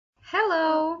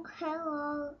Hello!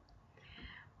 Hello.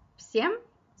 Всем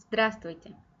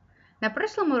здравствуйте! На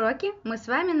прошлом уроке мы с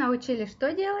вами научились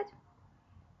что делать?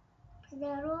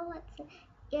 Здороваться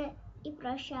и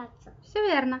прощаться. Все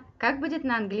верно. Как будет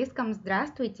на английском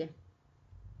здравствуйте?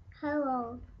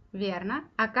 Hello. Верно.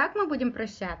 А как мы будем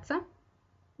прощаться?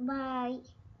 Bye.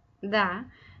 Да,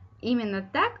 именно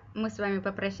так мы с вами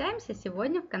попрощаемся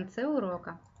сегодня в конце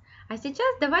урока. А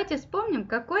сейчас давайте вспомним,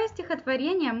 какое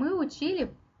стихотворение мы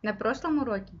учили на прошлом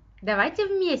уроке. Давайте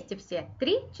вместе все.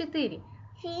 3, 4.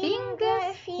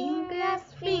 Fingers, fingers,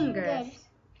 fingers.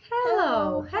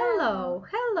 Hello, hello,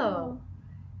 hello.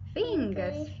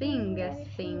 Fingers, fingers,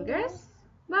 fingers.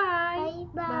 Bye,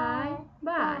 bye,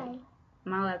 bye.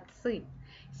 Молодцы.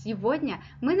 Сегодня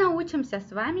мы научимся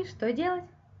с вами что делать?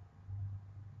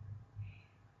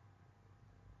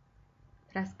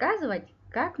 Рассказывать,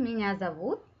 как меня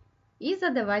зовут, и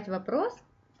задавать вопрос,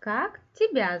 как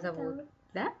тебя зовут.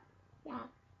 Да? Да.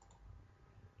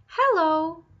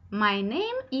 Hello, my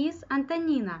name is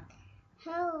Антонина.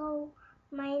 Hello,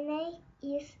 my name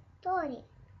is Tori.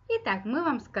 Итак, мы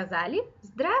вам сказали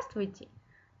 «Здравствуйте,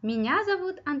 меня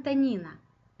зовут Антонина».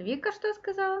 Вика что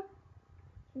сказала?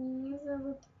 Меня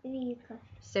зовут Вика.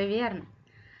 Все верно.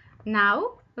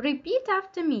 Now, repeat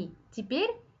after me. Теперь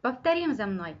повторим за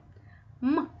мной.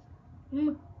 М,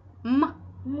 М, м,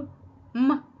 м,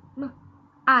 м. м.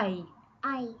 I,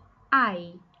 I,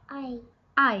 I, I,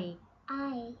 I.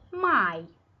 I. My,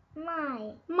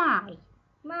 My, my,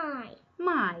 my,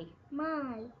 my.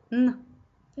 my. Н,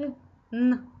 Н,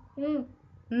 н, н,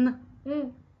 н.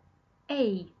 н.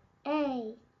 A,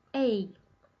 A, A,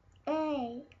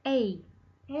 A, A.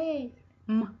 A.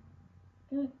 M,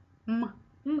 M, m,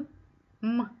 m,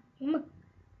 m. m.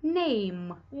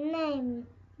 Name, Name,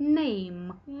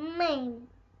 name, name,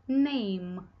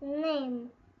 name. name.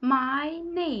 My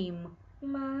name,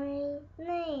 My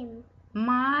name,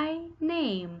 my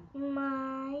name.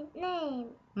 my name.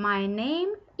 My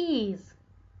name is,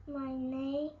 My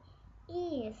name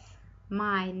is.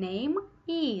 my name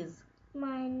is.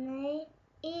 My name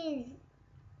is.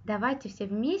 Давайте все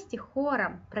вместе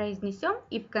хором произнесем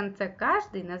и в конце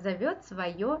каждый назовет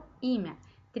свое имя.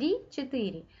 3,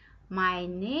 4. My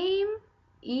name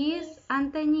is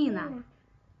Антонина.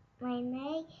 My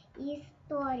name is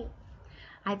Tori.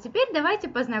 А теперь давайте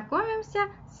познакомимся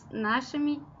с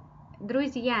нашими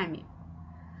друзьями.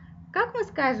 Как мы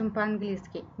скажем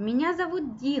по-английски? Меня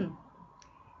зовут Дин.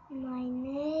 My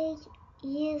name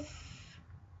is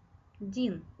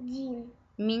Дин. Dean.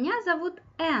 Меня зовут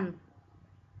Энн.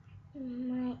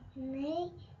 My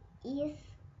name is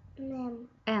Nem.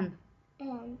 Энн.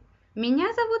 And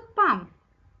Меня зовут Пам.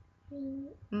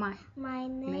 My my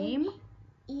name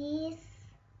is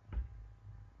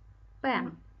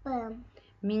Пэм. Pam.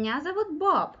 Меня зовут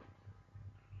Боб.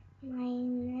 My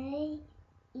name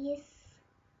is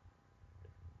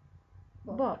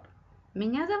Боб.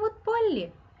 Меня зовут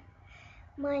Полли.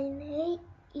 My name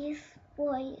is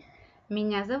Boy.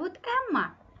 Меня зовут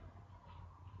Эмма.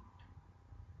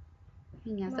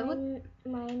 Меня зовут...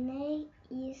 My name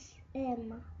is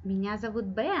Emma. Меня зовут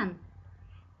Бен.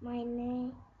 My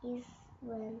name is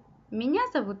Wen. Меня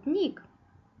зовут Ник.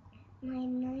 My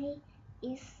name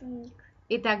is Nick.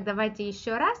 Итак, давайте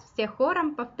еще раз все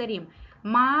хором повторим.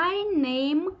 My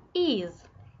name is.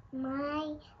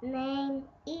 My name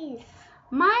is.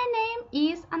 My name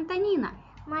is Антонина.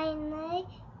 My name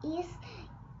is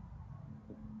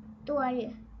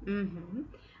Tori. Мгм.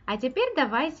 А теперь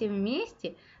давайте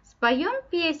вместе споем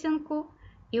песенку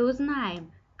и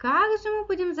узнаем, как же мы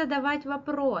будем задавать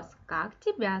вопрос, как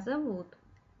тебя зовут.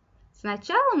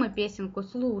 Сначала мы песенку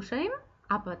слушаем,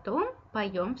 а потом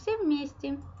поем все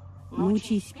вместе.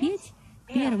 Научись петь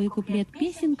первый куплет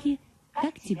песенки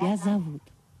 «Как тебя зовут».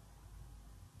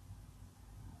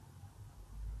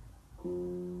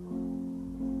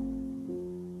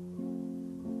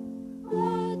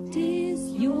 What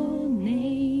is your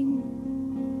name?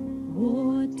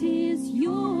 What is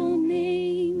your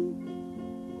name?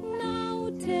 Now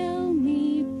tell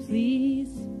me,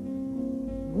 please.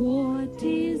 What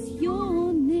is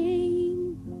your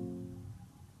name?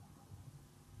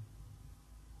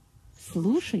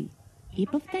 Слушай и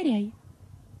повторяй.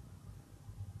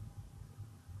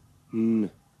 Н,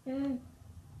 Mm,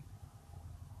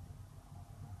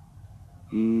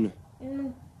 н,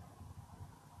 mm,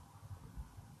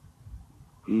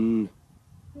 н.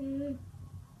 mm.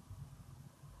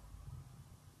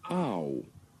 Ау,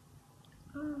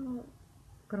 Ow.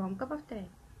 Громко повторяй.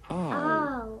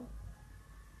 ау,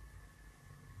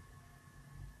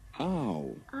 Ow.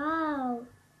 ау. Ow.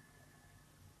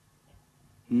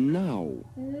 Now,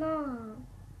 No.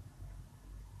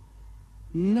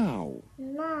 now.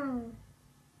 No.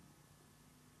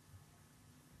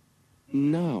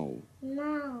 Now.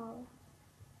 Now.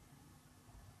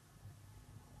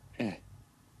 Eh.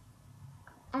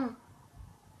 Ah.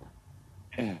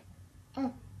 Eh.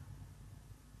 Ah.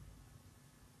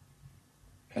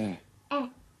 Eh. Ah.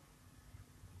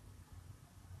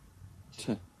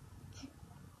 T.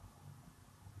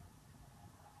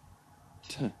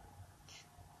 T.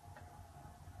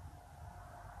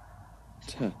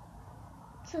 T.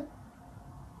 So.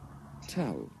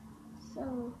 Tell.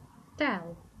 So.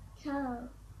 Tell. Tell.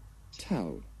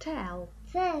 Tell. Tell.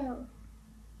 Tell.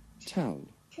 Tell.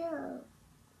 Tell.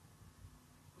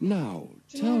 Now.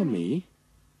 Tell me.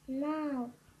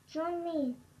 Now. Tell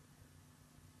me.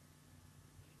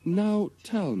 Now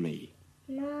tell me.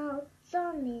 Now.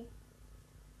 Tell me.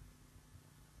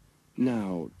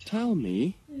 Now tell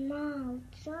me. Now.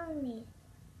 Tell me.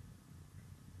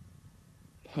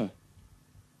 P.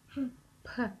 P.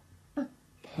 P. P.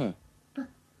 P.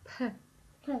 P.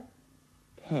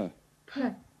 P. P.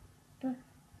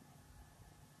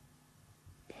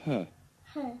 P.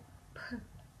 P.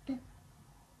 P.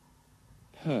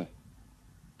 P.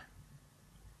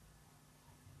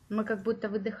 Мы как будто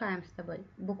выдыхаем с тобой.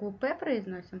 Букву П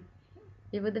произносим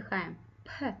и выдыхаем.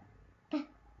 П. П.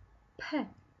 П.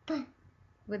 П.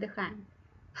 Выдыхаем.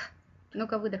 Х.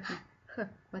 Ну-ка выдохни. Х.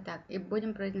 Вот так. И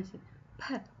будем произносить.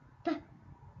 П. П.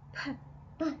 П.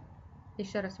 П.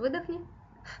 Еще раз выдохни.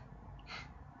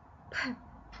 П.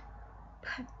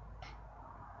 П.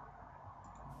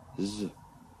 Z.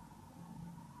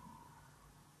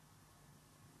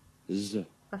 Z.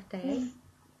 Повторяй. Z.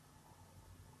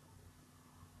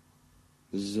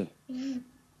 Z.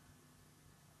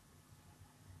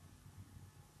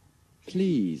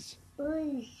 Please.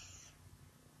 Please.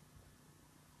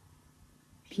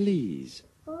 Please.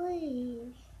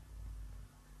 Please.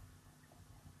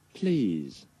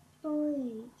 Please.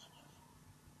 Please.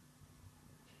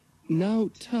 Now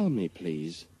tell me,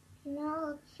 please.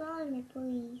 Now tell me,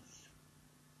 please.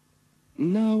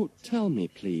 Now tell me,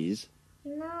 please.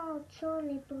 Now tell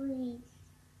me, please.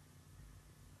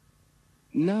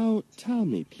 Now tell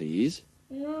me, please.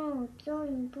 Now tell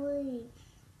me, please.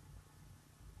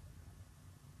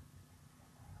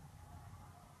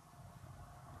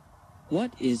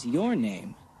 What is your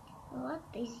name? What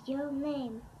is your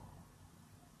name?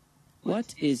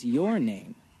 What is your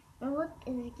name? What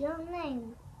is your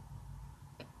name?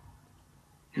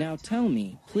 Now tell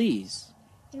me, please.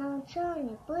 Now tell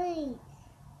me, please.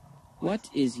 What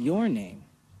is your name?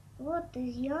 What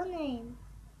is your name?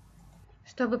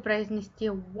 Чтобы произнести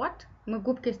what, мы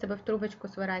губки с тобой в трубочку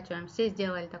сворачиваем. Все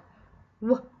сделали так.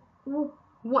 What. What?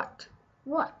 What.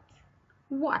 What?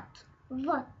 What.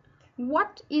 What?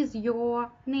 What is your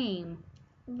name?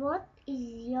 What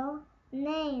is your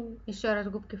name? Еще раз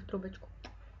губки в трубочку.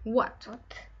 What.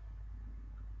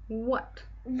 What.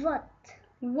 What?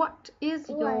 What is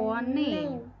your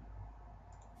name?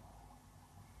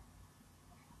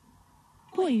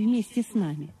 Пой вместе с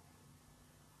нами.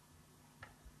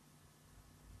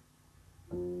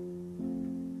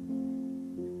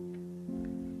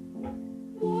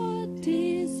 What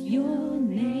is your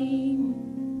name?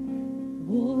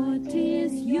 What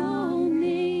is your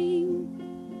name?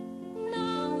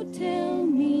 Now tell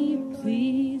me,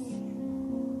 please.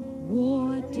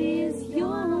 What is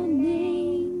your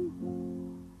name?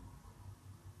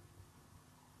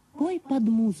 Пой под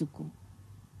музыку.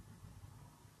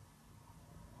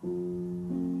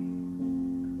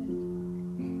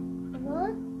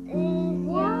 What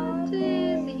is your What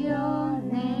is your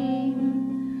name?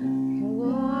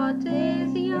 What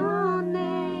is your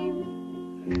name?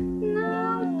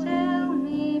 Now tell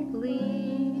me,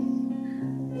 please.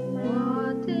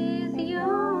 What is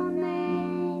your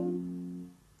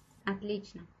name?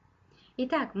 Отлично.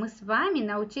 Итак, мы с вами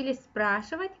научились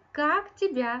спрашивать, как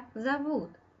тебя зовут.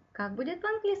 Как будет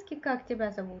по-английски, как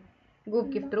тебя зовут?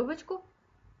 Губки в трубочку.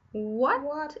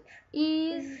 What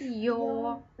is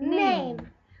your name?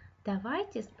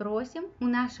 Давайте спросим у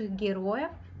наших героев,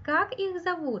 как их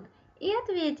зовут, и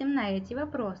ответим на эти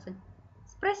вопросы.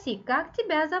 Спроси, как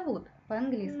тебя зовут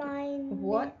по-английски?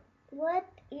 What? What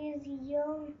is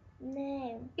your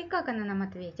name? И как она нам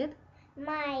ответит?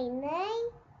 My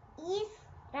name is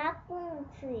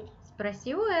Rapunzel.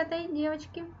 Спроси у этой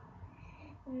девочки.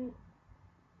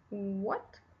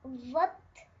 What? What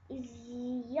is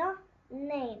your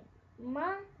name?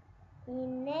 My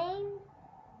name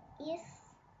is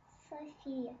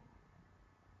София.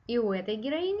 И у этой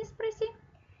героини спроси.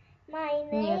 My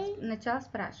Нет, name. сначала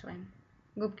спрашиваем.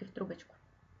 Губки в трубочку.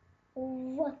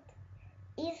 What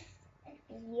is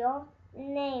your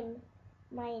name?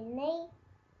 My name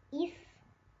is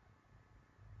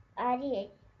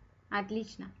Ариэль.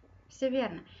 Отлично, все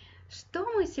верно. Что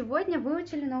мы сегодня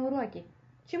выучили на уроке?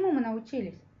 Чему мы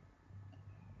научились?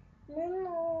 Мы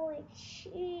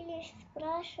научились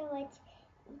спрашивать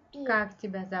Как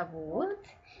тебя зовут?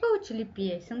 Выучили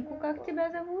песенку «Как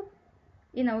тебя зовут?»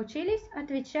 и научились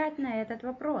отвечать на этот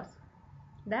вопрос.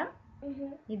 Да?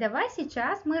 Мгм. И давай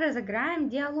сейчас мы разыграем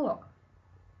диалог.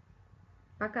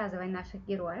 Показывай наших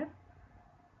героев.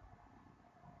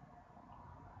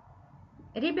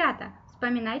 Ребята,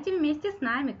 вспоминайте вместе с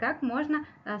нами, как можно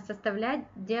составлять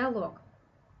диалог.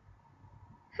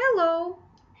 Hello,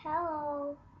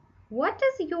 Hello, what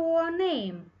is your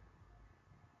name?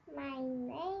 my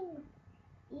name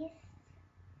is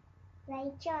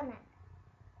Зайчонок.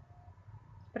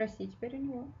 Спроси теперь у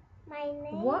него. My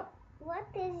name. What?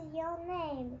 What is your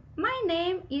name? My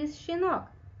name is Щенок.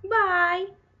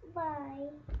 Bye.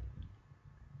 Bye.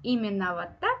 Именно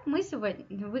вот так мы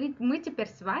теперь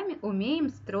с вами умеем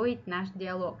строить наш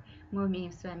диалог. Мы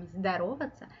умеем с вами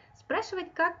здороваться,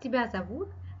 спрашивать, как тебя зовут,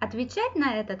 отвечать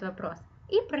на этот вопрос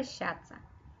и прощаться.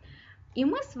 И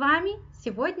мы с вами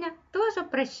сегодня тоже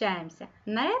прощаемся.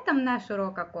 На этом наш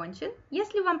урок окончен.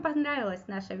 Если вам понравилось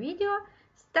наше видео,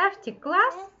 ставьте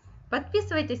класс,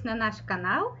 подписывайтесь на наш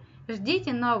канал,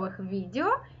 ждите новых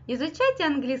видео, изучайте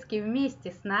английский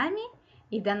вместе с нами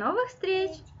и до новых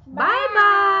встреч!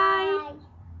 Bye-bye!